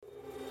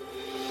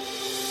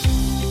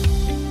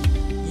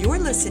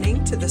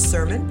listening to the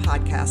Sermon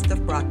Podcast of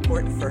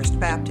Brockport First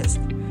Baptist.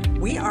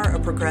 We are a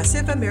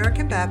progressive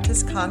American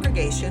Baptist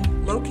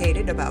congregation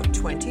located about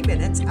 20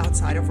 minutes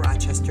outside of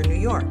Rochester, New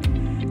York.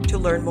 To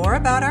learn more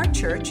about our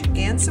church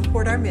and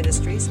support our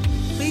ministries,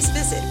 please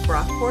visit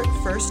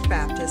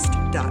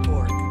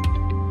brockportfirstbaptist.org.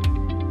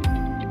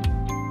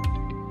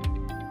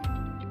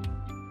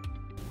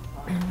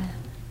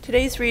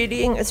 Today's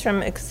reading is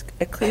from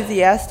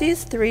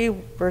Ecclesiastes 3,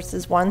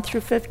 verses 1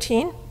 through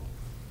 15.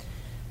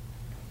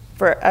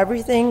 For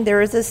everything there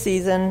is a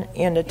season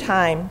and a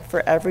time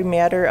for every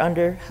matter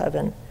under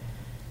heaven,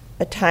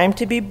 a time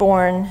to be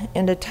born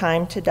and a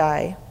time to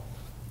die,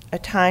 a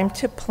time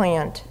to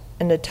plant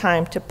and a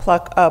time to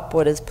pluck up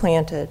what is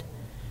planted,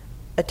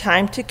 a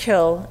time to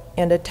kill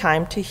and a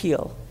time to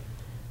heal,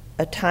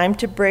 a time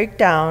to break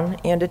down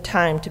and a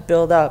time to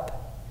build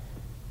up,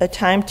 a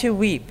time to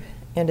weep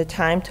and a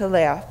time to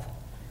laugh,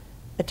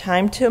 a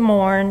time to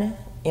mourn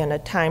and a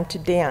time to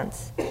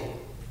dance,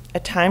 a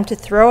time to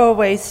throw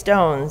away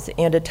stones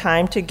and a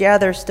time to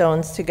gather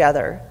stones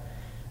together,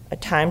 a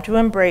time to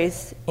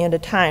embrace and a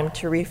time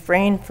to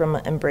refrain from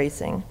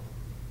embracing,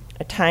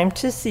 a time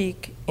to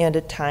seek and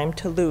a time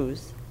to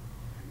lose,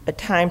 a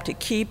time to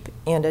keep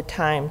and a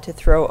time to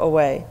throw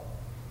away,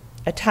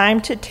 a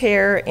time to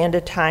tear and a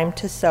time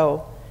to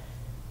sow,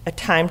 a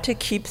time to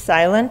keep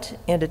silent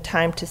and a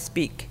time to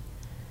speak,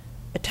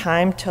 a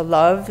time to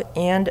love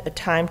and a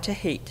time to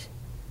hate,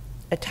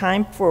 a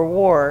time for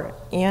war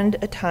and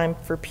a time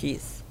for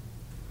peace.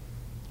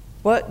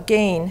 What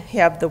gain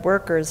have the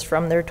workers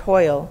from their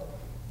toil?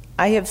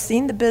 I have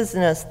seen the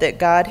business that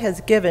God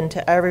has given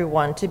to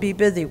everyone to be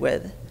busy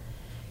with.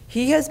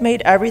 He has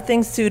made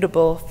everything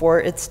suitable for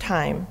its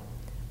time.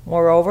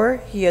 Moreover,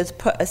 he has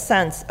put a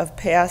sense of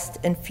past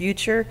and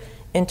future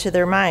into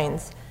their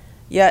minds,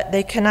 yet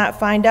they cannot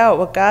find out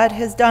what God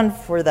has done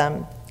for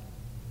them.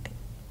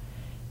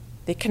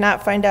 They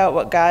cannot find out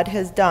what God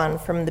has done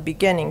from the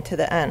beginning to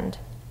the end.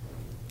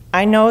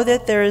 I know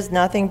that there is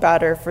nothing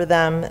better for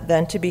them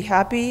than to be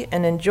happy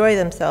and enjoy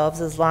themselves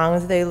as long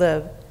as they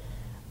live.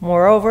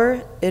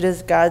 Moreover, it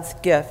is God's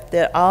gift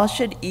that all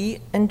should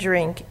eat and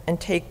drink and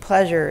take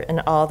pleasure in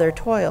all their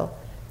toil.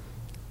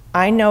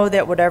 I know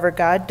that whatever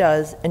God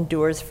does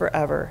endures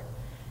forever.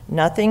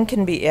 Nothing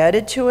can be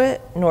added to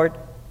it, nor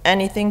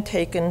anything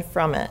taken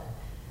from it.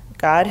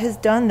 God has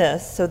done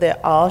this so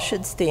that all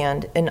should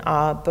stand in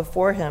awe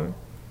before him.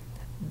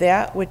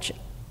 That which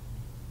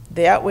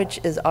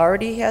is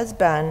already has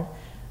been,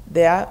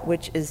 that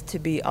which is to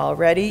be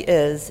already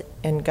is,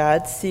 and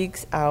God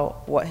seeks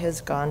out what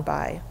has gone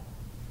by.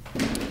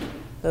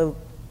 The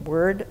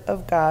word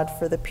of God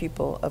for the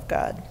people of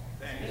God.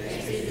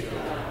 Thanks be to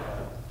God.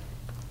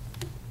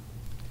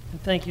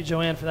 And thank you,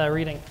 Joanne, for that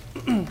reading.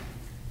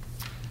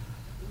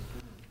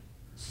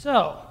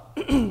 So,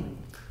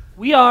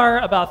 we are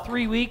about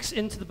 3 weeks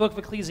into the book of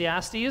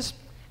Ecclesiastes,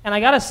 and I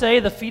gotta say,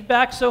 the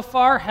feedback so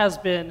far has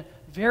been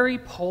very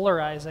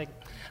polarizing.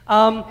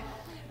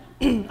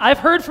 I've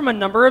heard from a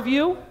number of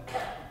you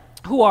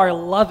who are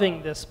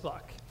loving this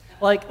book.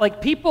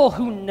 Like people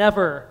who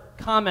never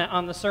comment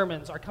on the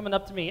sermons are coming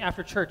up to me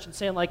after church and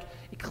saying, like,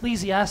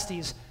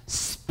 Ecclesiastes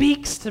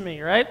speaks to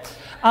me, right?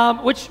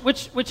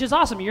 Which is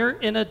awesome. You're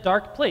in a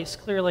dark place,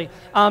 clearly,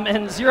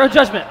 and zero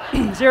judgment,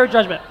 zero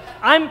judgment.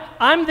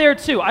 I'm there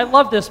too. I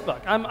love this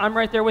book. I'm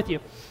right there with you.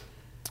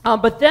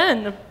 But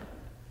then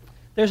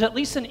there's at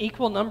least an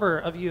equal number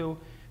of you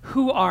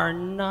who are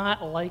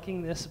not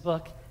liking this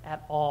book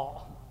at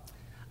all.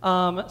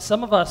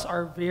 Some of us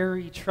are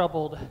very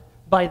troubled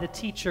by the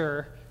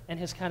teacher and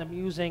his kind of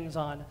musings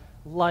on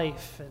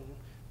life and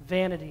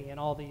vanity and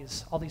all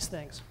these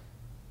things.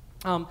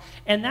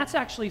 And that's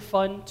actually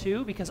fun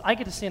too, because I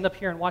get to stand up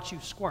here and watch you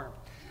squirm,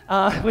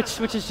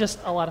 which is just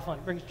a lot of fun.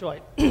 It brings joy.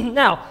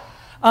 Now,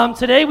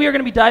 today we are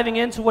going to be diving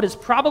into what is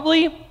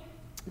probably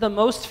the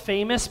most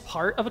famous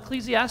part of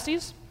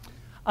Ecclesiastes.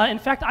 In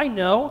fact, I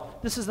know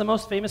this is the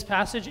most famous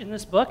passage in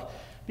this book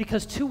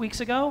because 2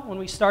 weeks ago, when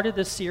we started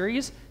this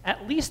series,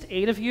 at least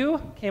 8 of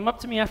you came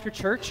up to me after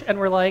church and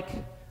were like,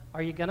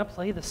 "Are you going to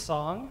play the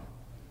song?"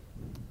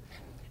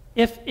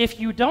 If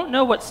you don't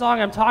know what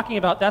song I'm talking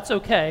about, that's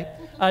okay.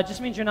 It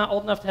just means you're not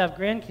old enough to have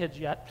grandkids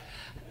yet.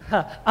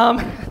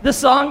 The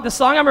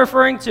song I'm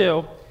referring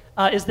to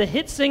is the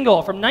hit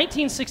single from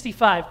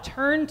 1965,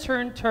 "Turn,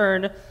 Turn,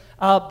 Turn"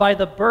 by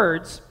the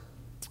Byrds.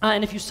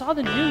 And if you saw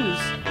the news,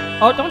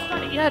 don't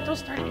start it yet, Go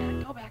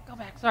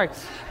back, sorry.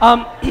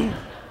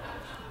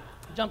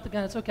 Jump the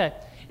gun, it's okay.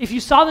 If you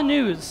saw the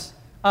news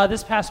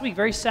this past week,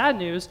 very sad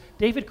news,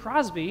 David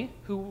Crosby,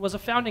 who was a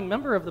founding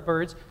member of the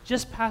Byrds,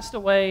 just passed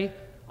away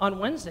on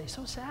Wednesday.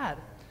 So sad.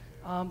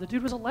 The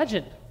dude was a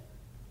legend.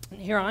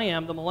 And here I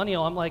am, the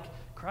millennial, I'm like,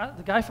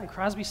 the guy from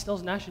Crosby,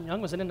 Stills, Nash & Young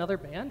was in another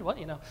band? What,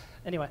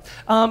 Anyway.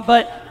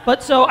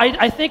 But so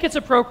I think it's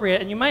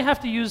appropriate, and you might have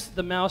to use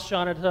the mouse,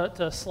 Shauna,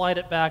 to slide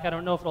it back. I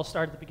don't know if it'll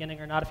start at the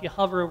beginning or not. If you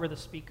hover over the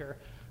speaker,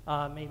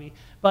 maybe.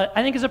 But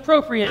I think it's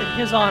appropriate in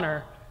his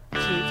honor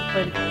to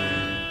play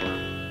together.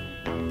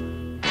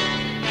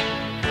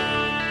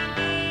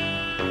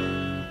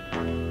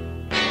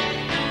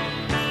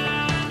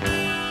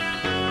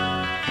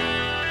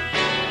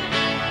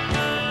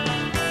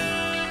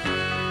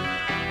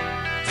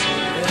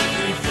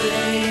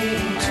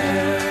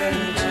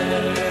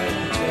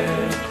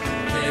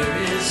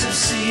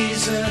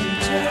 season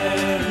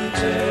turn,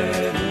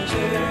 turn,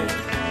 turn,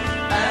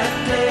 and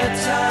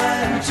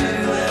daytime to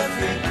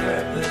every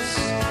purpose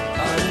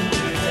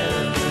under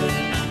heaven.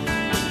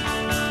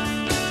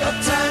 A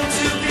time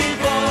to be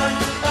born,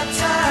 a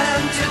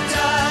time to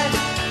die,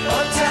 a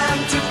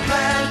time to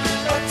plant,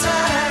 a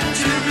time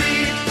to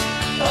reap,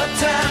 a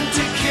time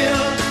to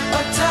kill,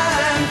 a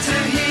time to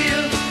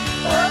heal,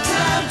 a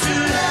time to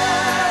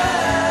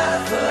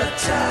laugh, a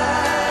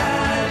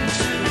time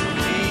to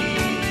weep.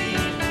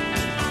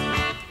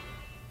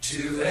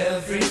 To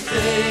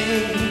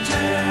everything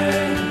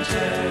turn,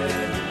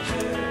 turn,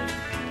 turn.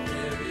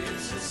 There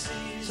is a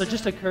season. So it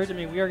just occurred to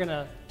me, we are going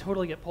to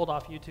totally get pulled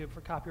off YouTube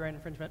for copyright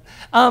infringement.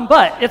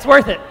 But it's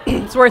worth it.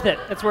 It's worth it.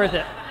 It's worth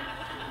it.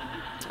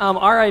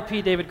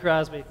 R.I.P. David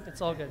Crosby.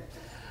 It's all good.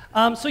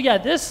 So yeah,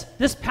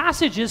 this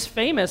passage is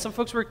famous. Some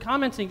folks were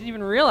commenting, didn't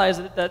even realize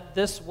that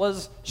this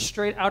was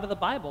straight out of the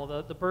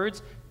Bible. The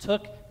Byrds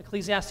took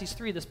Ecclesiastes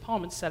 3, this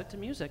poem, and set it to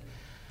music.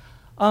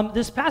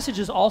 This passage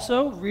is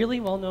also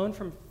really well known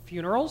from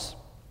funerals.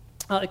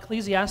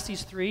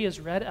 Ecclesiastes 3 is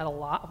read at a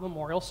lot of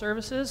memorial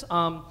services.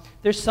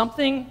 There's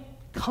something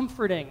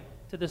comforting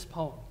to this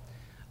poem.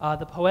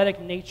 The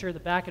poetic nature, the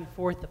back and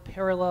forth, the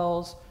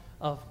parallels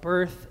of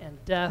birth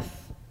and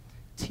death,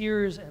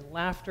 tears and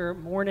laughter,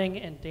 mourning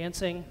and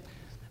dancing.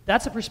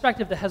 That's a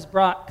perspective that has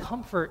brought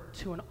comfort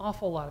to an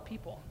awful lot of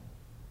people.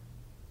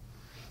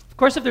 Of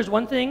course, if there's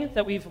one thing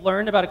that we've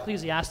learned about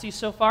Ecclesiastes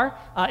so far,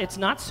 it's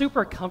not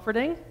super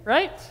comforting,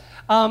 right?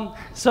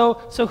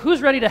 So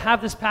who's ready to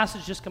have this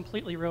passage just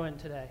completely ruined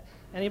today?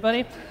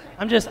 Anybody?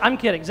 I'm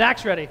kidding.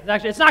 Zach's ready.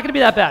 It's not going to be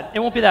that bad. It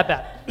won't be that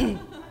bad.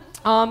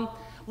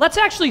 Let's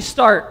actually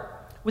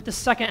start with the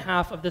second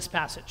half of this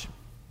passage.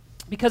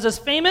 Because as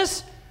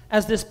famous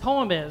as this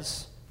poem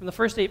is, from the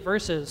first 8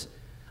 verses,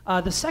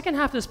 the second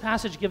half of this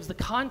passage gives the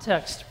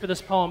context for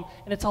this poem,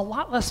 and it's a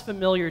lot less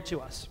familiar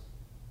to us.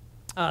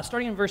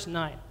 Starting in verse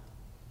 9.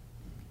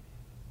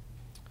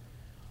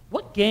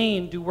 What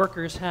gain do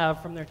workers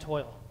have from their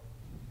toil?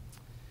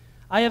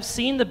 I have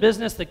seen the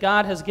business that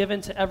God has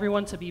given to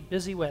everyone to be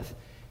busy with.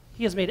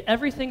 He has made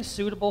everything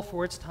suitable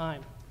for its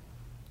time.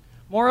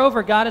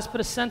 Moreover, God has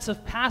put a sense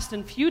of past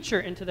and future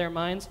into their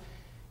minds,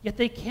 yet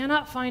they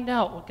cannot find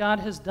out what God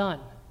has done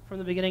from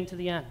the beginning to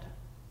the end.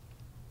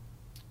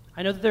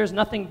 I know that there is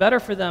nothing better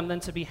for them than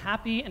to be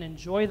happy and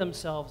enjoy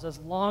themselves as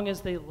long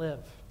as they live.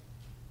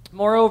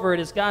 Moreover,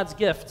 it is God's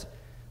gift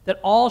that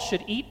all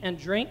should eat and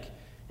drink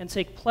and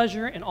take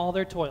pleasure in all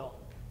their toil.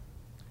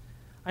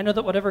 I know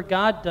that whatever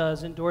God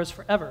does endures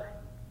forever.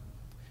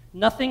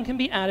 Nothing can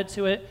be added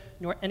to it,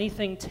 nor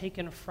anything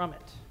taken from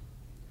it.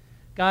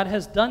 God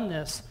has done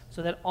this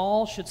so that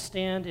all should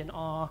stand in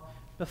awe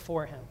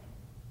before him.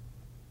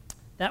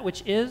 That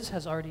which is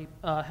has already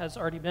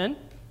been.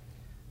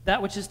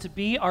 That which is to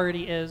be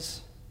already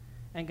is,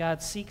 and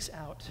God seeks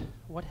out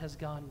what has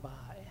gone by.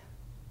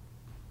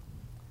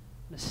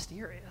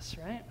 Mysterious,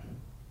 right?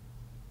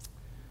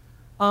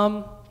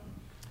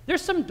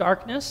 There's some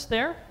darkness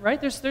there,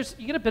 right?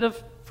 You get a bit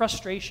of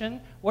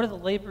frustration. What do the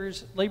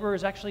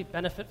laborers actually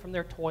benefit from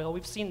their toil?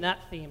 We've seen that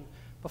theme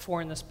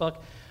before in this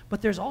book.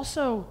 But there's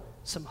also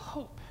some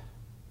hope.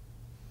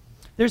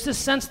 There's this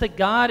sense that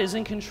God is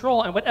in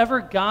control, and whatever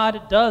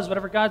God does,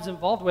 whatever God's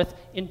involved with,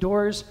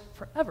 endures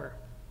forever.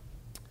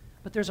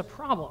 But there's a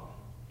problem.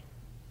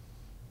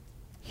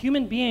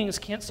 Human beings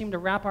can't seem to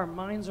wrap our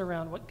minds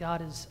around what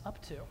God is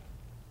up to.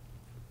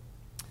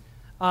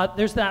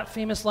 There's that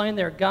famous line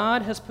there,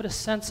 God has put a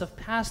sense of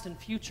past and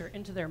future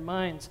into their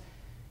minds,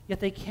 yet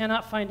they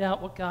cannot find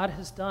out what God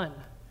has done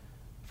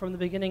from the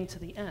beginning to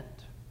the end.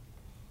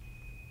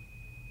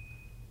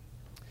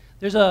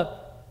 There's a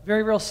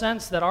very real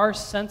sense that our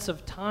sense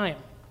of time,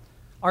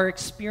 our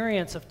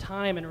experience of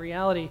time and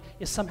reality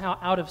is somehow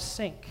out of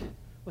sync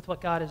with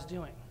what God is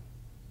doing.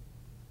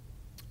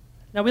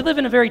 Now, we live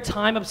in a very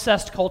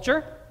time-obsessed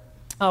culture.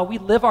 We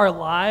live our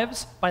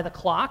lives by the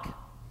clock,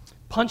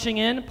 punching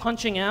in,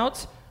 punching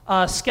out,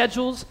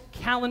 schedules,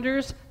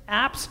 calendars,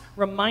 apps,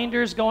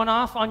 reminders going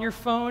off on your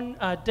phone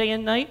day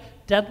and night,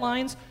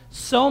 deadlines.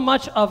 So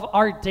much of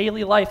our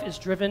daily life is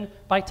driven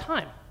by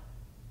time.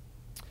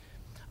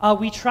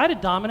 We try to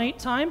dominate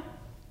time.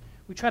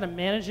 We try to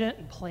manage it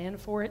and plan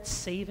for it,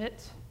 save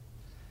it,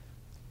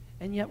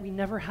 and yet we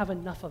never have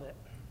enough of it.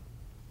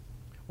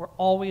 We're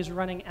always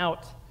running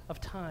out of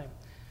time.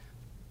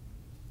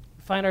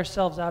 We find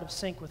ourselves out of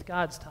sync with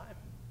God's time.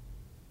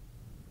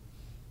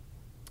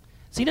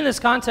 Seen in this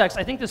context,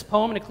 I think this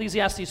poem in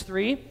Ecclesiastes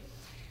 3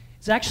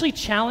 is actually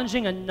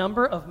challenging a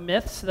number of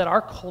myths that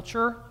our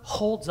culture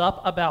holds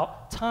up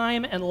about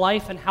time and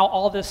life and how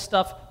all this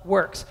stuff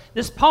works.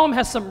 This poem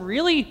has some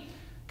really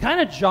kind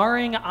of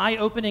jarring,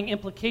 eye-opening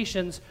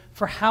implications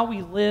for how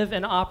we live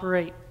and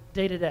operate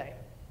day to day.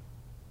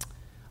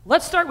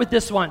 Let's start with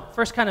this one,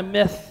 first kind of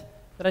myth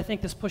that I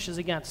think this pushes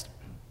against.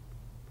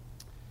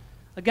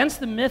 Against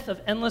the myth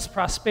of endless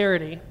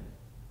prosperity,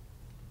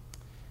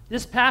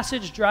 this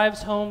passage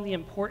drives home the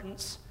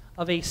importance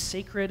of a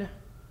sacred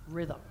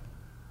rhythm.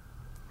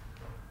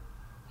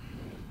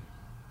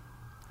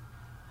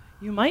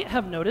 You might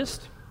have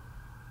noticed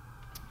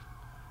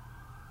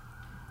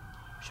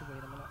We should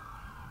wait a minute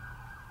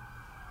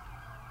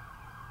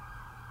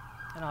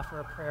and offer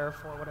a prayer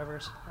for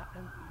whatever's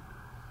happening.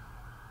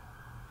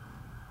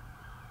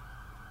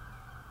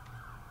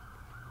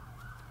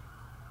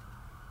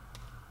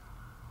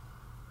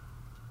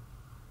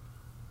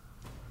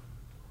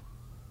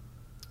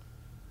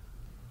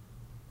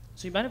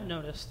 So you might have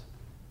noticed,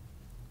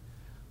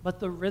 but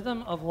the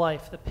rhythm of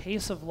life, the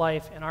pace of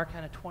life in our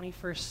kind of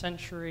 21st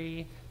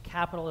century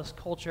capitalist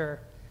culture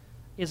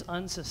is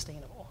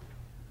unsustainable.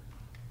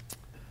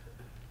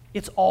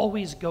 It's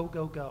always go,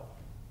 go, go.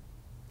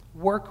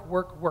 Work,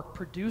 work, work.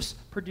 Produce,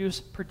 produce,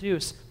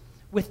 produce.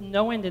 With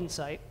no end in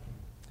sight,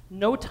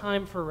 no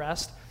time for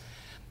rest.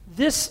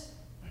 This,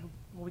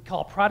 what we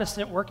call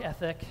Protestant work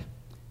ethic,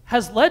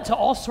 has led to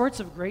all sorts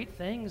of great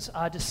things,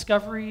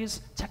 discoveries,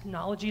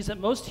 technologies that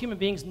most human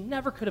beings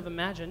never could have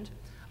imagined.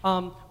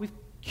 We've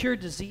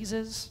cured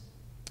diseases,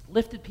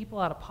 lifted people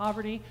out of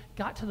poverty,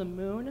 got to the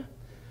moon.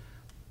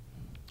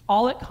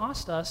 All it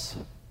cost us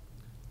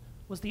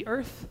was the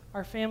earth,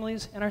 our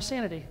families, and our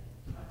sanity.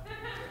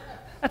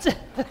 That's it.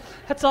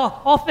 That's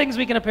all things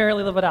we can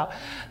apparently live without.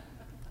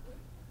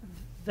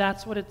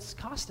 That's what it's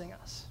costing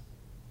us.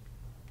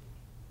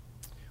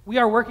 We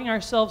are working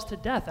ourselves to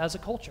death as a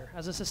culture,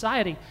 as a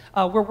society.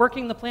 We're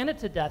working the planet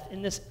to death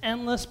in this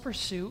endless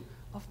pursuit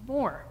of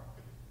more.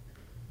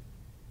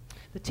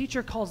 The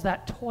teacher calls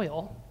that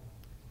toil,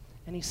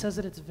 and he says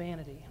that it's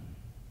vanity.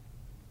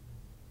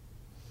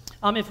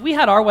 If we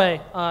had our way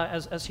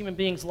as human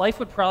beings, life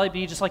would probably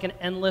be just like an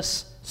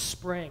endless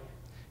spring.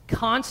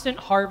 Constant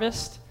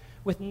harvest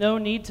with no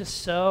need to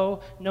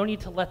sow, no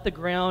need to let the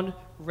ground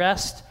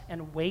rest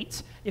and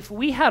wait. If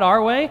we had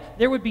our way,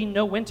 there would be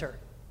no winter.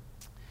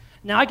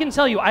 Now, I can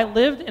tell you, I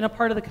lived in a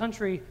part of the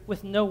country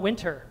with no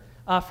winter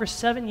for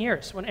 7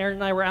 years when Aaron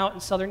and I were out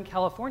in Southern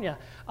California.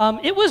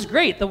 It was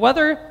great. The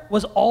weather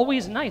was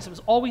always nice. It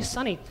was always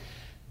sunny.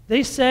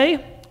 They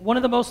say one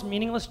of the most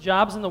meaningless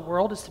jobs in the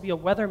world is to be a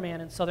weatherman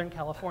in Southern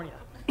California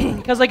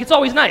because, it's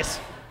always nice.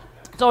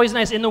 It's always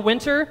nice. In the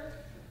winter,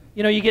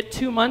 you get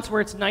 2 months where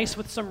it's nice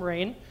with some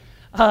rain.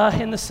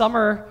 In the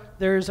summer,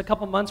 there's a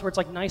couple months where it's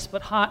nice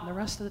but hot, and the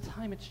rest of the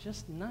time it's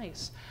just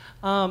nice.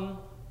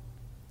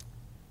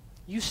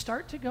 You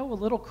start to go a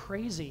little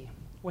crazy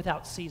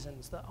without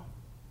seasons, though.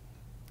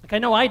 I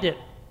know I did.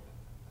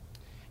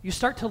 You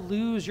start to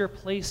lose your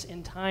place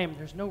in time.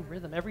 There's no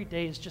rhythm. Every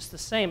day is just the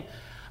same.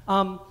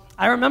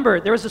 I remember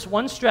there was this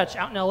one stretch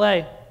out in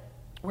LA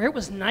where it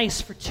was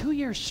nice for 2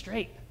 years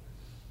straight.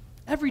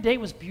 Every day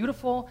was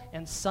beautiful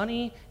and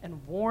sunny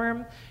and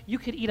warm. You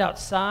could eat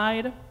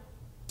outside.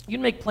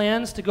 You'd make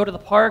plans to go to the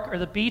park or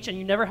the beach, and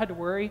you never had to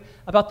worry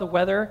about the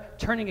weather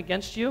turning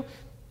against you.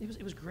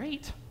 It was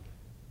great.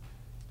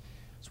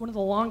 It's one of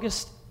the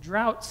longest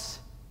droughts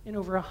in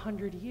over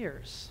 100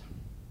 years.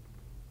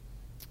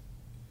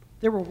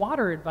 There were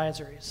water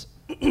advisories.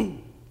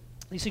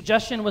 The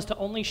suggestion was to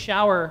only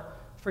shower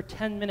for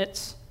 10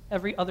 minutes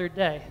every other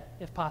day,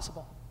 if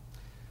possible.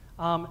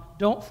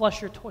 Don't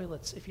flush your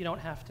toilets if you don't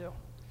have to.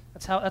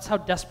 That's how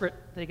desperate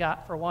they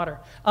got for water.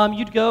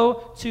 You'd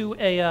go to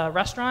a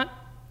restaurant,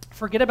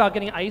 forget about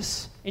getting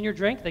ice in your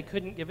drink. They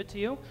couldn't give it to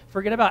you.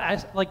 Forget about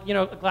ice,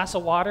 a glass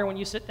of water when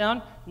you sit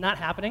down. Not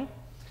happening.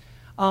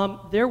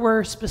 There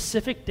were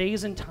specific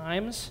days and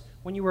times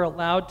when you were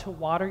allowed to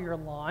water your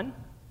lawn,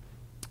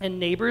 and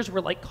neighbors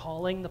were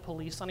calling the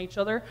police on each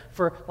other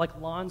for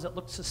lawns that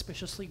looked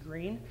suspiciously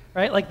green,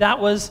 right? That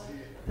was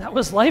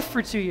life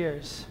for 2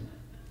 years.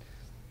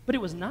 But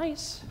it was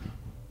nice.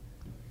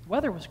 The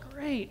weather was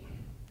great.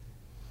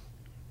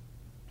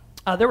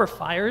 There were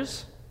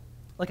fires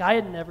I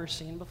had never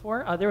seen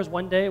before. There was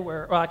one day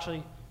where, actually,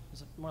 it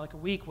was more like a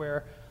week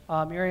where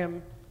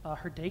Miriam,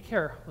 her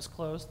daycare was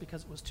closed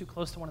because it was too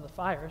close to one of the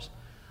fires.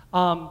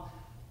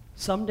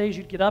 Some days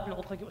you'd get up and it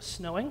looked like it was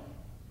snowing,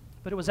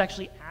 but it was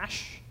actually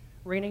ash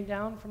raining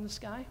down from the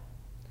sky.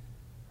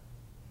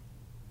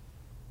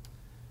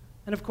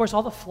 And of course,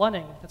 all the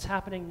flooding that's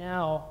happening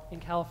now in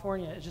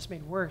California is just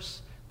made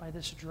worse by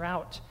this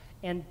drought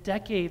and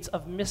decades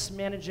of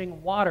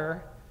mismanaging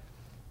water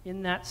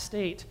in that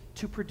state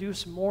to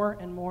produce more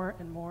and more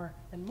and more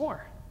and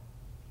more.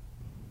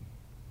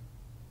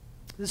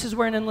 This is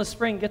where an endless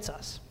spring gets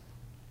us.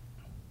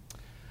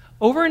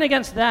 Over and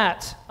against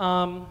that,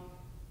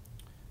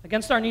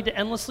 against our need to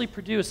endlessly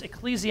produce,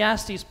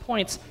 Ecclesiastes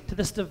points to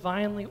this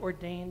divinely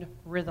ordained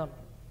rhythm.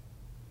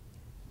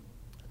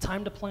 A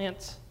time to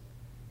plant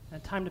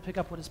and a time to pick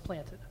up what is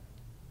planted.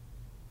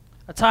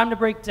 A time to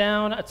break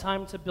down, a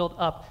time to build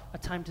up, a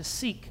time to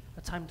seek,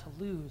 a time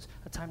to lose,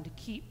 a time to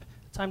keep,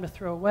 a time to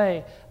throw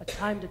away, a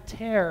time to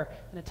tear,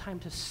 and a time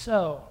to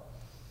sow.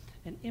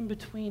 And in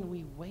between,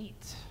 we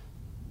wait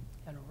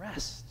and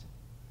rest.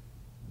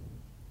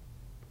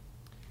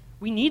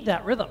 We need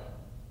that rhythm.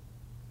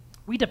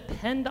 We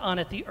depend on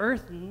it. The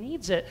earth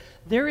needs it.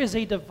 There is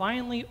a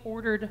divinely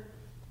ordered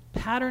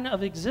pattern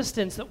of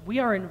existence that we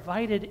are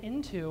invited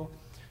into.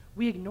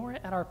 We ignore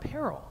it at our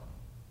peril.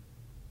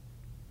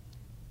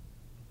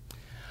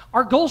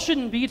 Our goal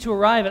shouldn't be to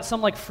arrive at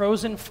some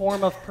frozen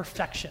form of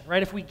perfection,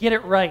 right? If we get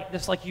it right,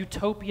 this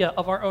utopia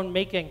of our own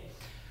making.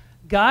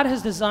 God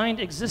has designed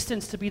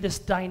existence to be this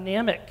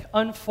dynamic,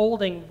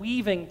 unfolding,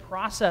 weaving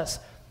process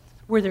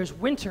where there's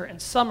winter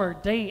and summer,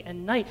 day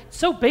and night. It's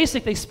so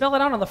basic, they spell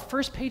it out on the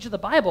first page of the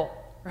Bible,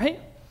 right?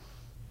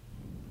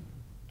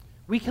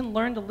 We can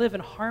learn to live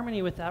in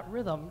harmony with that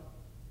rhythm,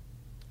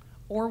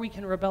 or we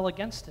can rebel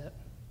against it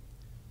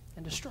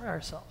and destroy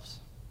ourselves.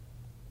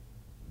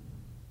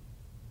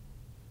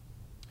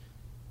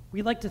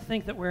 We like to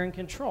think that we're in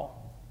control,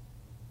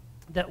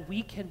 that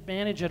we can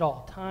manage it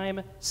all,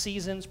 time,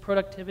 seasons,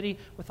 productivity,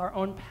 with our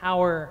own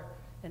power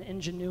and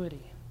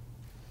ingenuity.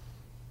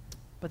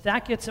 But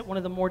that gets at one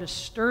of the more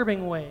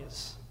disturbing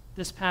ways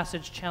this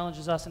passage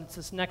challenges us, and it's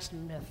this next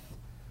myth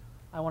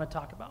I want to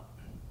talk about.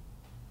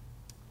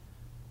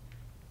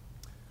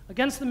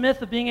 Against the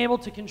myth of being able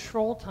to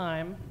control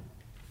time,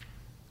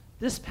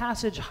 this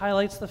passage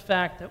highlights the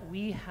fact that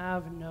we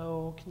have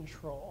no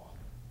control.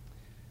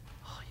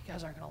 Oh, you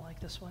guys aren't going to like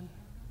this one.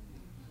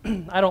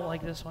 I don't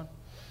like this one.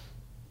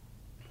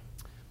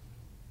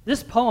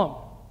 This poem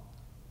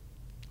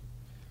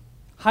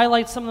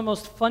highlights some of the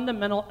most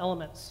fundamental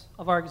elements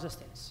of our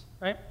existence,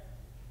 right?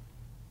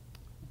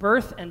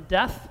 Birth and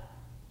death,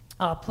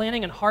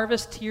 planting and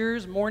harvest,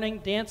 tears, mourning,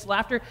 dance,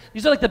 laughter.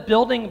 These are like the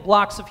building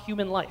blocks of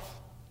human life.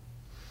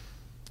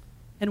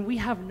 And we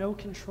have no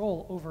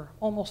control over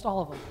almost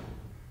all of them.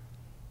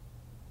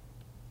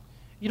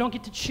 You don't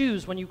get to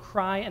choose when you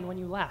cry and when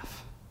you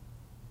laugh,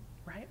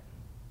 right?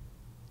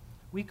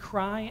 We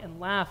cry and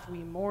laugh, we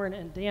mourn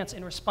and dance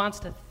in response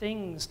to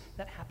things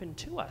that happen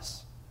to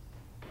us.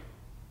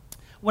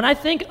 When I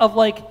think of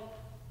like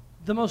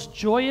the most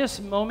joyous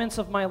moments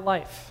of my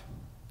life,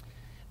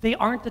 they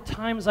aren't the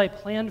times I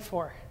planned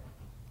for.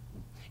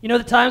 You know,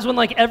 the times when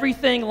like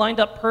everything lined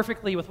up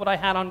perfectly with what I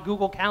had on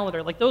Google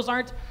Calendar. Like those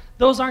aren't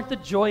the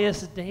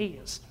joyous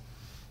days.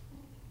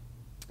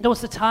 No,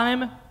 it's the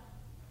time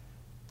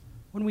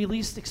when we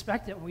least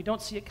expect it, when we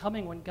don't see it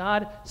coming, when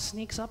God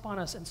sneaks up on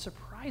us and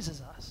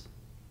surprises us,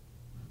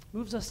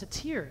 moves us to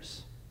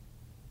tears.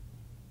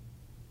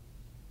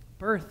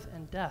 Birth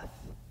and death,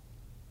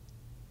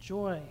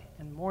 joy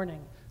and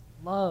mourning,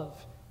 love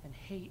and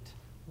hate,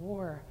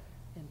 war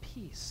and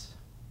peace.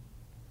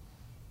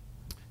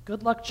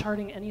 Good luck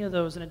charting any of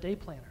those in a day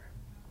planner.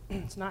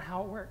 It's not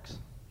how it works.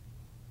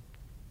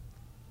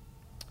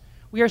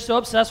 We are so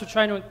obsessed with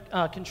trying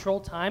to control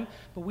time,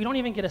 but we don't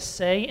even get a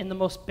say in the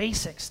most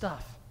basic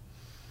stuff.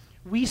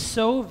 We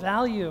so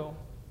value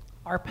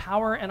our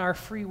power and our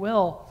free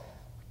will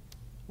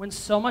when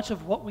so much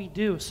of what we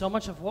do, so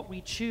much of what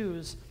we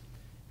choose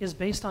is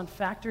based on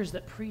factors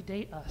that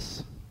predate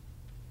us.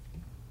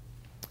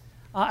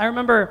 I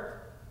remember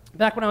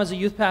back when I was a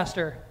youth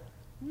pastor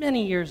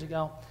many years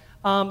ago,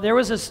 there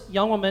was this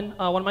young woman,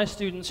 one of my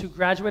students, who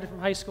graduated from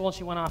high school and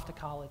she went off to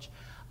college.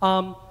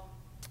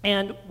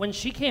 And when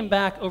she came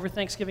back over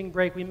Thanksgiving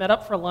break, we met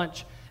up for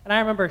lunch, and I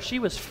remember she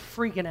was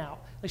freaking out.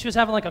 Like she was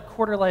having like a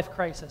quarter-life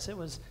crisis. It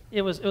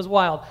was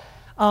wild.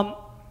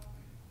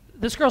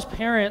 This girl's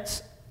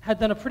parents had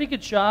done a pretty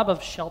good job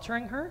of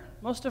sheltering her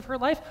most of her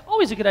life.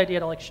 Always a good idea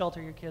to like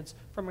shelter your kids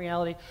from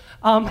reality.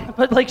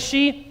 But like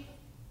she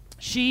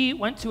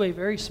went to a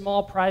very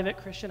small private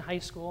Christian high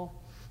school.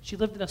 She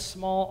lived in a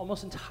small,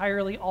 almost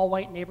entirely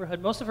all-white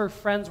neighborhood. Most of her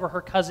friends were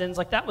her cousins.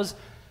 Like that was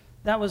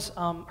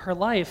her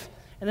life.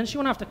 And then she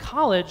went off to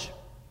college,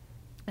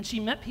 and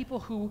she met people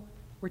who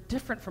were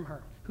different from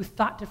her, who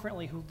thought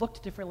differently, who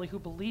looked differently, who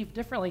believed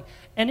differently,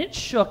 and it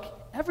shook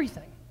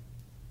everything.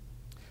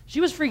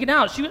 She was freaking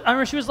out. I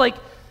remember she was like,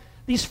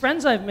 these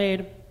friends I've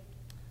made,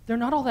 they're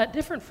not all that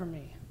different from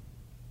me.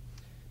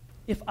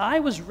 If I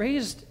was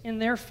raised in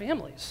their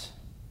families,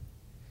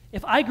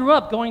 if I grew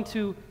up going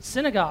to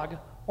synagogue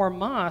or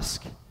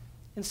mosque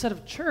instead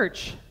of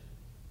church,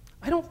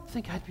 I don't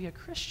think I'd be a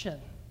Christian.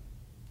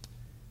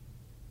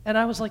 And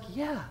I was like,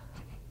 yeah,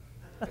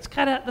 that's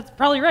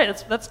probably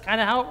right. That's kind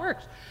of how it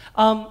works.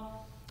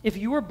 If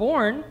you were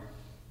born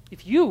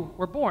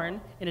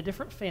in a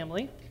different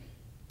family,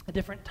 a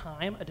different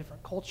time, a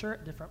different culture,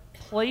 a different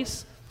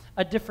place,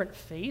 a different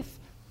faith,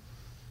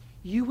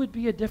 you would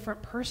be a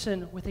different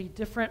person with a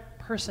different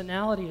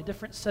personality, a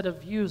different set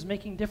of views,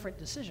 making different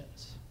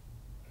decisions.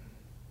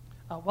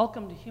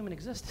 Welcome to human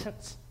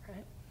existence,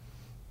 right?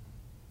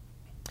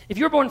 If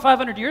you were born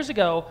 500 years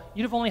ago,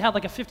 you'd have only had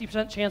like a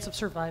 50% chance of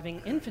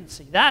surviving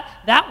infancy.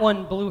 That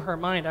one blew her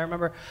mind, I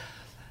remember.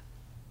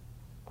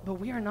 But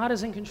we are not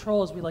as in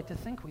control as we like to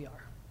think we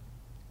are.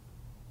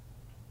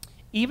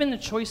 Even the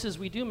choices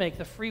we do make,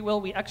 the free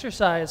will we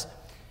exercise,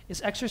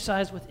 is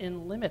exercised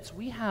within limits.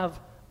 We have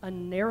a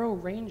narrow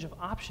range of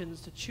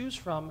options to choose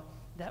from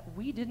that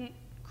we didn't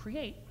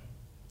create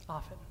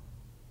often.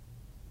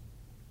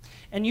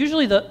 And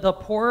usually the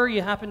poorer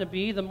you happen to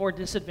be, the more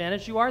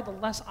disadvantaged you are, the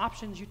less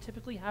options you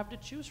typically have to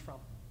choose from.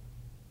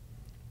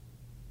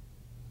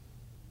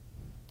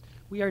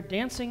 We are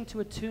dancing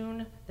to a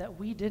tune that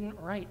we didn't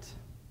write.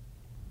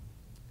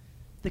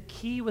 The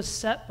key was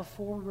set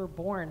before we were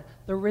born.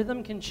 The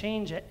rhythm can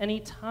change at any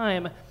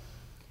time.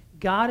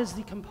 God is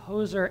the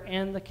composer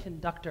and the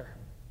conductor.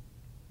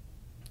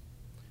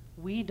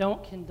 We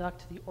don't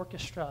conduct the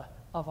orchestra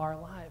of our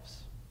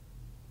lives.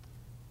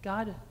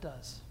 God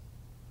does.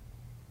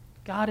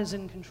 God is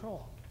in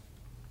control.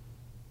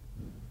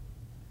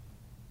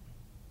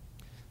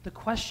 The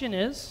question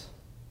is,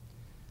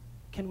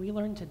 can we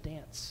learn to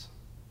dance?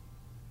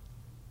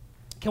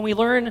 Can we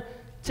learn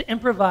to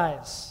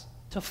improvise,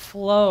 to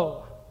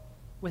flow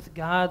with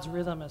God's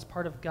rhythm as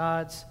part of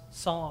God's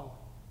song?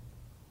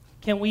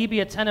 Can we be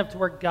attentive to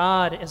where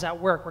God is at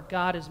work, where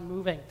God is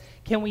moving?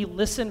 Can we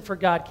listen for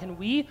God? Can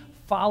we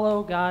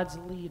follow God's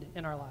lead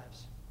in our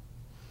lives?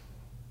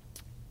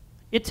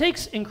 It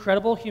takes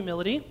incredible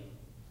humility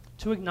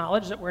to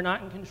acknowledge that we're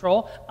not in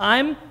control.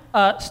 I'm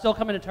still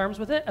coming to terms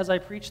with it as I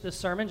preach this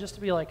sermon, just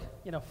to be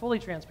fully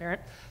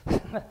transparent.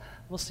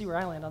 We'll see where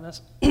I land on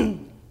this.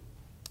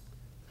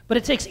 But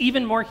it takes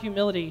even more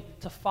humility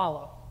to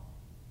follow,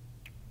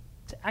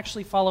 to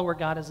actually follow where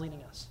God is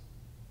leading us.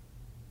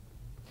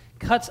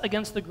 Cuts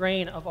against the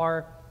grain of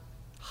our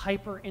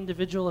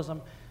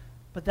hyper-individualism,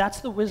 but that's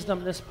the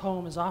wisdom this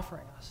poem is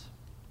offering us.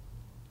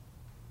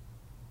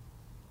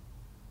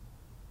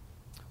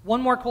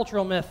 One more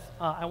cultural myth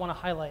I want to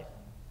highlight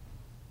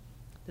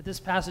that this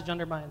passage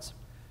undermines.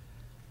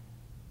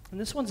 And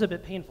this one's a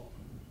bit painful.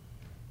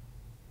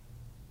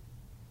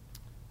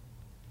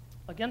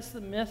 Against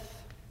the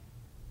myth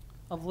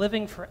of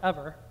living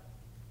forever,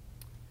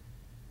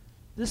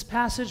 this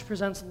passage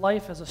presents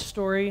life as a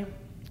story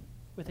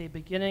with a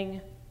beginning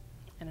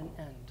and an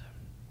end.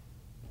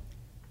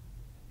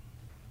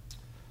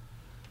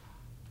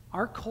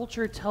 Our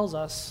culture tells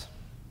us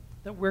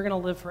that we're going to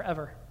live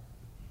forever.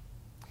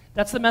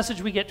 That's the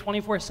message we get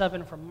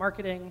 24/7 from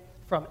marketing,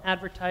 from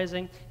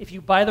advertising. If you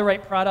buy the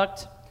right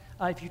product,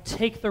 if you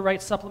take the right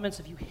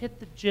supplements, if you hit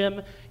the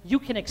gym, you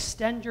can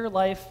extend your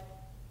life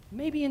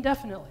maybe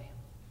indefinitely.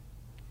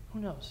 Who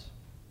knows?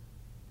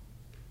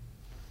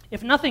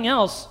 If nothing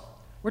else,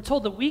 we're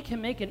told that we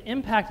can make an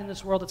impact in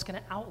this world that's going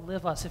to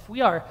outlive us. If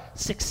we are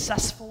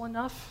successful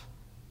enough,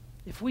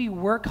 if we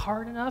work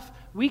hard enough,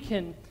 we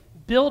can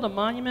build a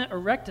monument,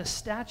 erect a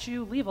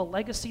statue, leave a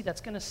legacy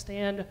that's going to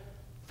stand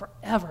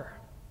forever.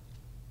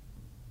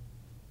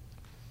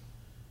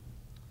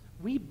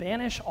 We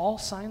banish all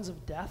signs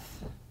of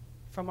death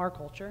from our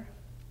culture.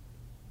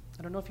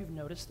 I don't know if you've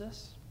noticed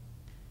this.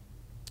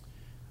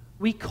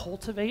 We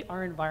cultivate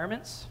our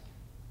environments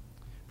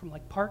from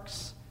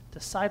parks to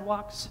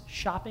sidewalks,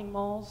 shopping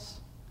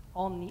malls,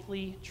 all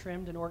neatly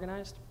trimmed and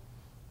organized.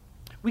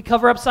 We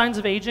cover up signs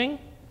of aging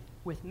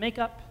with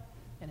makeup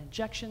and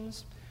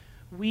injections.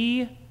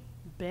 We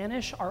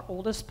banish our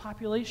oldest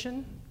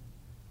population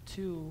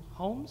to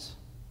homes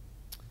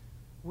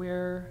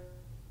where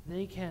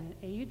they can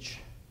age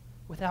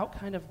without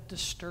kind of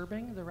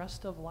disturbing the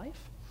rest of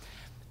life.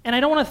 And I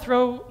don't want to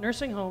throw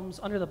nursing homes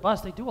under the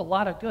bus. They do a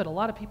lot of good. A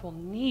lot of people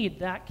need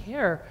that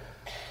care.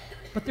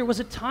 But there was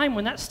a time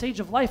when that stage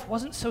of life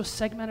wasn't so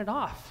segmented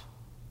off,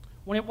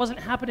 when it wasn't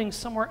happening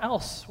somewhere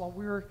else while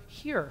we were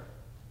here.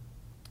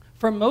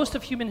 For most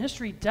of human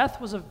history,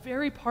 death was a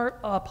very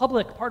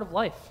public part of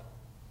life.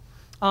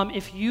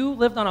 If you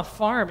lived on a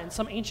farm in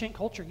some ancient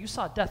culture, you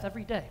saw death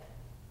every day.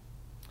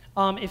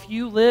 If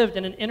you lived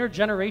in an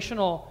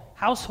intergenerational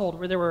household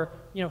where there were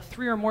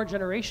 3 or more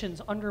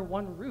generations under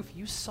one roof,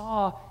 you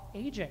saw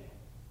aging.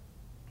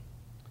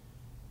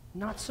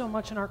 Not so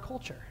much in our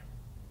culture.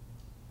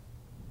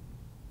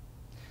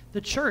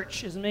 The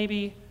church is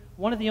maybe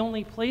one of the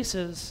only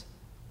places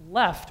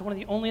left, one of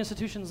the only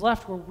institutions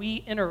left where we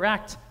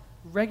interact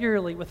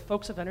regularly with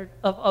folks of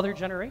other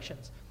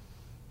generations.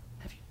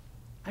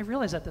 I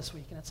realized that this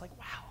week, and it's like,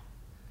 wow,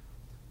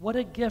 what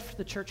a gift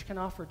the church can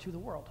offer to the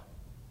world.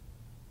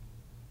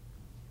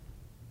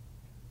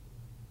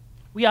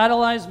 We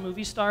idolize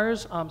movie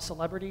stars,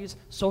 celebrities,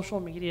 social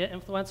media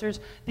influencers,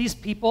 these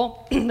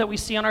people that we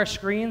see on our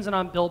screens and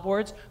on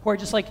billboards who are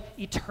just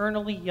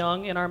eternally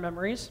young in our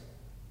memories.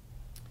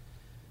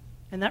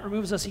 And that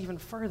removes us even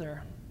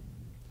further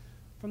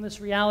from this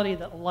reality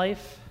that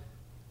life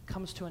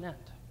comes to an end.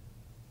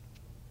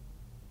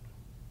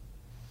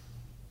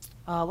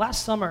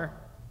 Last summer,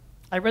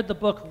 I read the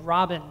book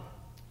Robin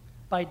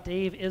by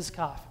Dave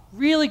Iskoff.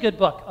 Really good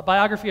book, a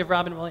biography of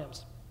Robin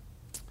Williams.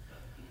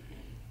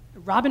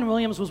 Robin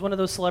Williams was one of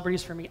those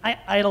celebrities for me. I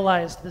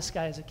idolized this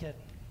guy as a kid.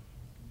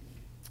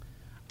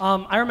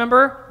 I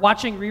remember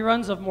watching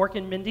reruns of Mork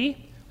and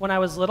Mindy when I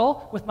was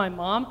little with my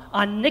mom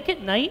on Nick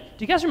at Night.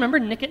 Do you guys remember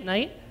Nick at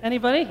Night?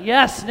 Anybody?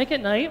 Yes, Nick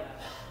at Night.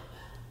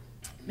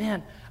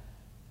 Man,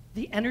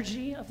 the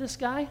energy of this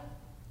guy.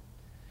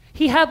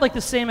 He had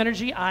the same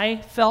energy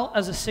I felt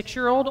as a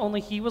 6-year-old,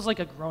 only he was a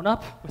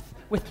grown-up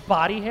with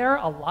body hair,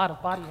 a lot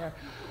of body hair.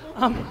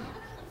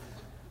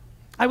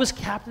 I was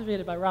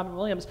captivated by Robin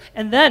Williams.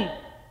 And then,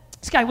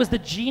 this guy was the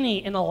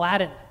genie in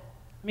Aladdin.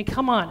 I mean,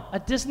 come on, a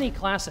Disney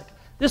classic.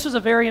 This was a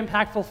very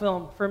impactful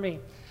film for me.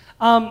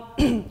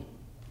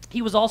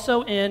 He was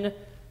also in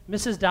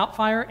Mrs.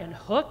 Doubtfire and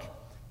Hook.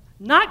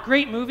 Not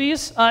great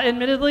movies,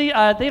 admittedly.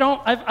 They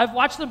don't. I've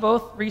watched them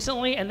both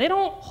recently, and they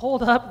don't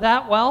hold up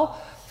that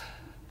well.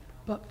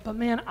 But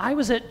man, I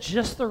was at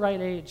just the right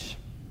age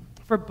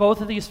for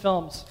both of these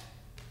films,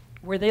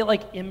 where they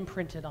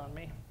imprinted on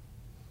me.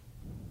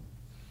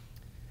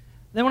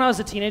 Then when I was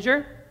a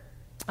teenager,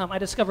 I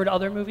discovered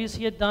other movies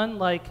he had done,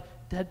 like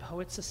Dead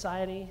Poets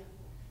Society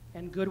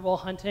and Good Will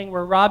Hunting,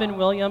 where Robin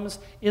Williams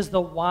is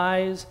the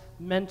wise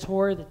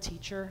mentor, the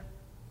teacher.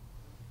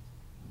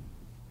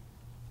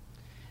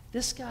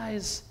 This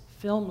guy's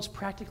films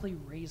practically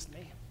raised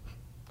me,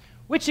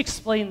 which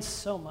explains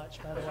so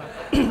much, by the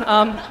way.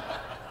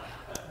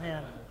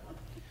 Man.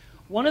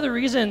 One of the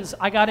reasons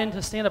I got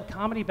into stand-up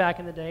comedy back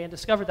in the day and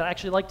discovered that I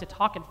actually like to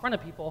talk in front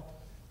of people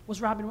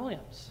was Robin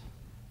Williams.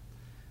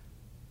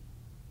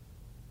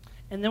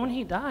 And then when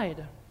he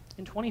died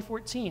in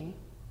 2014,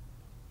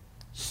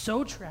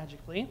 so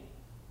tragically,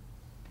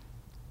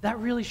 that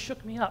really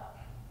shook me up.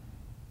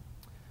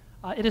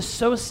 It is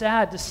so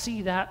sad to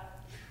see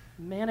that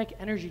manic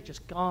energy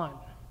just gone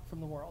from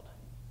the world.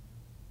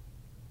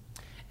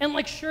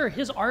 And sure,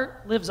 his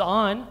art lives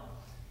on.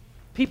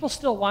 People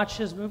still watch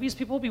his movies.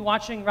 People will be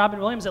watching Robin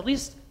Williams at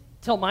least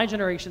till my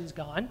generation's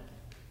gone.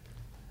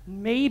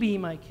 Maybe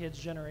my kids'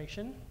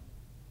 generation.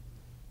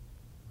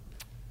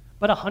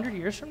 But 100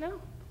 years from now?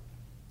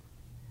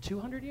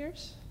 200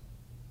 years?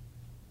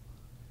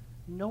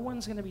 No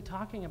one's going to be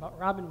talking about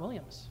Robin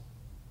Williams.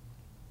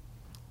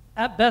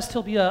 At best,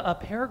 he'll be a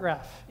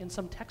paragraph in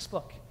some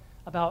textbook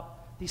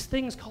about these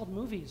things called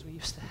movies we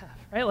used to have,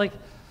 right?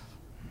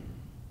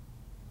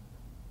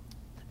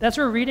 That's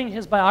where reading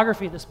his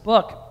biography, this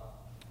book,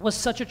 was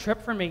such a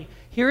trip for me.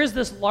 Here is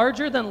this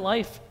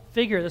larger-than-life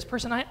figure, this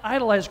person I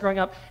idolized growing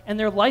up, and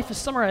their life is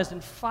summarized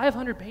in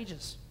 500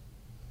 pages.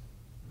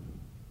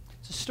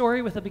 It's a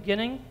story with a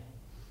beginning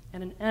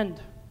and an end.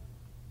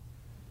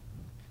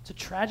 It's a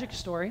tragic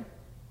story.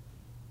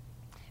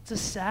 It's a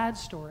sad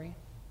story.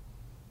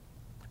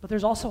 But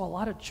there's also a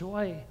lot of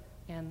joy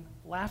and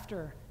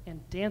laughter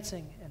and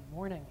dancing and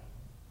mourning.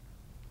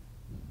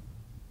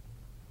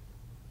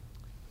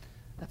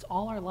 That's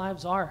all our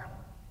lives are,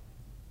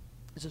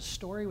 is a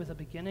story with a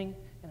beginning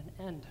and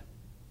an end.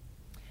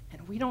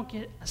 And we don't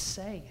get a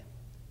say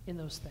in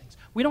those things.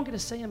 We don't get a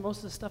say in most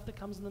of the stuff that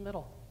comes in the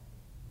middle.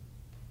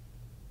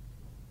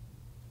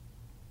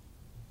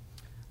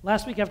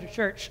 Last week after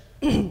church,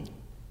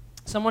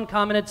 someone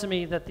commented to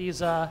me that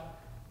these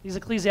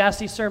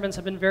Ecclesiastes sermons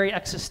have been very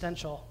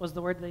existential, was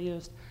the word they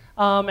used.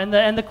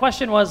 And the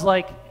question was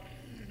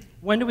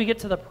when do we get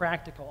to the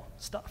practical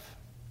stuff?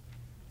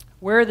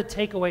 Where are the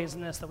takeaways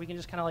in this that we can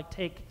just kind of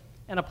take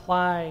and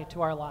apply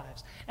to our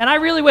lives? And I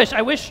really wish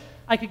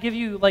I could give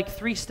you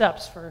 3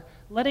 steps for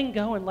letting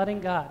go and letting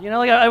God.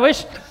 I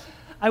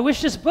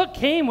wish this book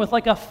came with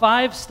a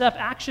 5-step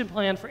action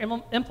plan for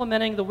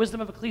implementing the wisdom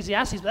of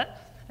Ecclesiastes, but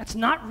that's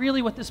not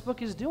really what this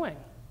book is doing.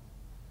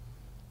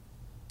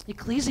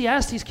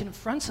 Ecclesiastes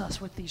confronts us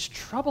with these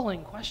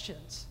troubling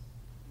questions,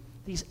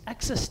 these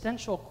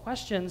existential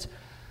questions,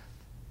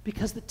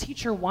 because the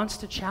teacher wants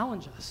to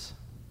challenge us.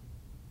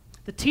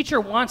 The teacher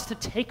wants to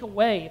take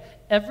away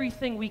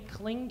everything we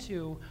cling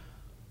to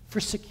for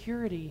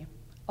security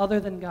other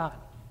than God.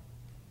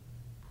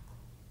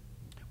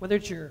 Whether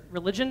it's your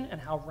religion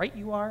and how right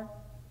you are,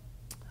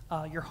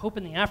 your hope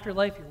in the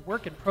afterlife, your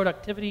work and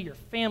productivity, your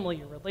family,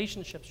 your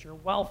relationships, your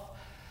wealth,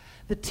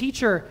 the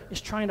teacher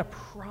is trying to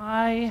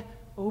pry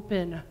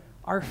open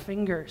our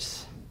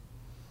fingers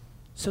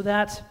so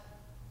that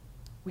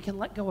we can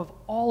let go of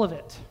all of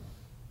it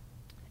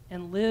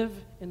and live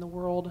in the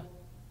world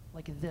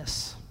like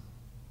this,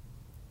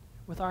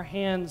 with our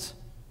hands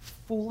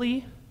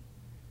fully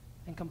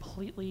and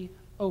completely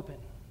open.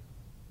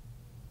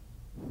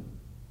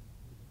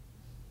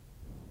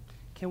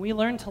 Can we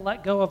learn to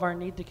let go of our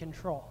need to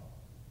control?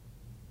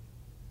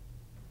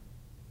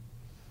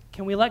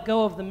 Can we let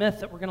go of the myth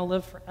that we're going to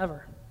live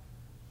forever?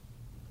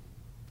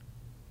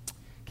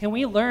 Can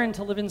we learn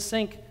to live in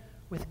sync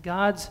with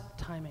God's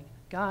timing,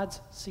 God's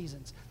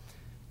seasons?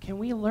 Can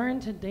we learn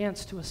to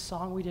dance to a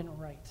song we didn't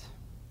write?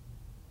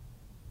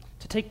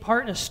 To take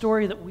part in a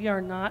story that we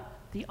are not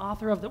the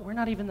author of, that we're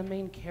not even the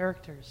main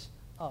characters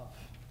of?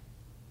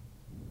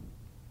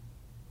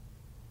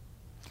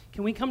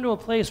 Can we come to a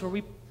place where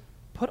we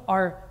put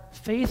our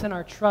faith and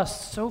our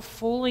trust so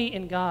fully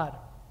in God,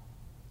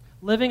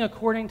 living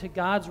according to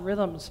God's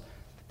rhythms,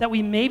 that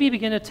we maybe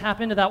begin to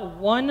tap into that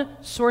one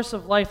source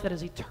of life that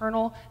is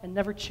eternal and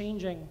never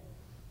changing,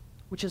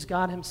 which is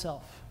God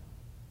Himself?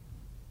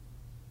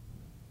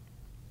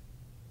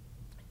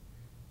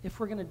 If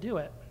we're going to do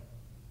it,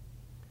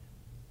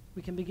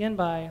 we can begin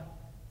by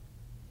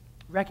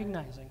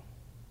recognizing,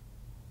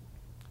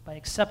 by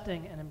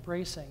accepting and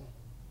embracing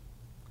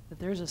that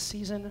there's a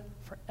season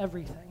for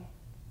everything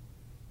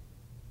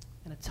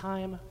and a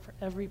time for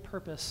every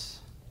purpose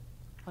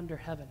under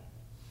heaven.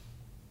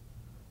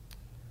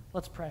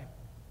 Let's pray.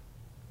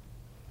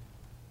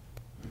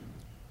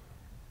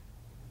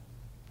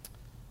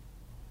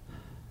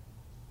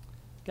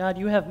 God,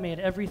 you have made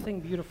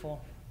everything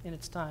beautiful in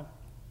its time.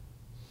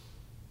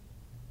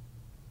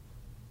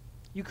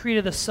 You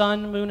created the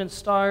sun, moon, and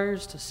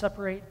stars to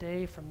separate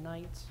day from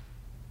night,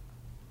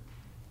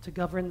 to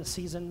govern the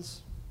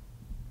seasons.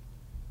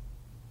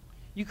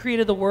 You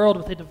created the world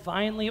with a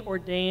divinely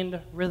ordained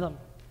rhythm,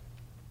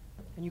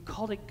 and you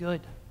called it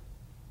good.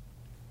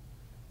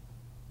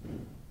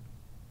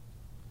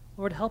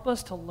 Lord, help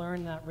us to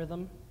learn that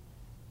rhythm.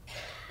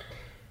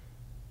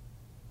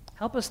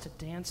 Help us to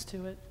dance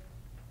to it,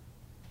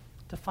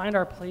 to find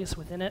our place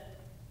within it,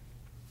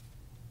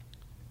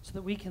 so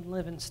that we can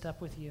live in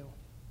step with you.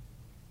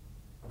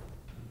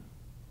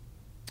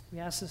 We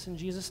ask this in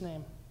Jesus'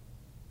 name.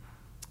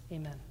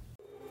 Amen.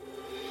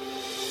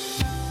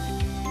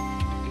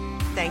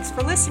 Thanks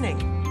for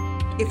listening.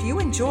 If you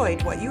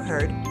enjoyed what you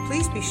heard,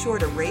 please be sure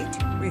to rate,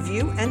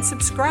 review, and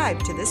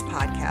subscribe to this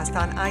podcast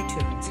on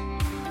iTunes.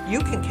 You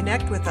can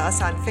connect with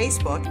us on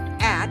Facebook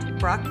at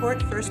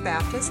Brockport First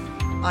Baptist,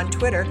 on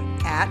Twitter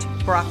at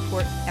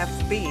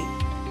BrockportFB,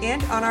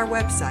 and on our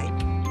website,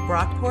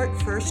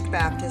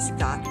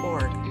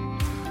 brockportfirstbaptist.org.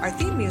 Our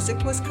theme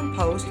music was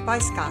composed by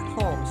Scott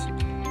Holmes.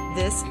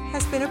 This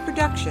has been a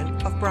production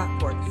of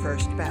Brockport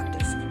First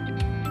Baptist.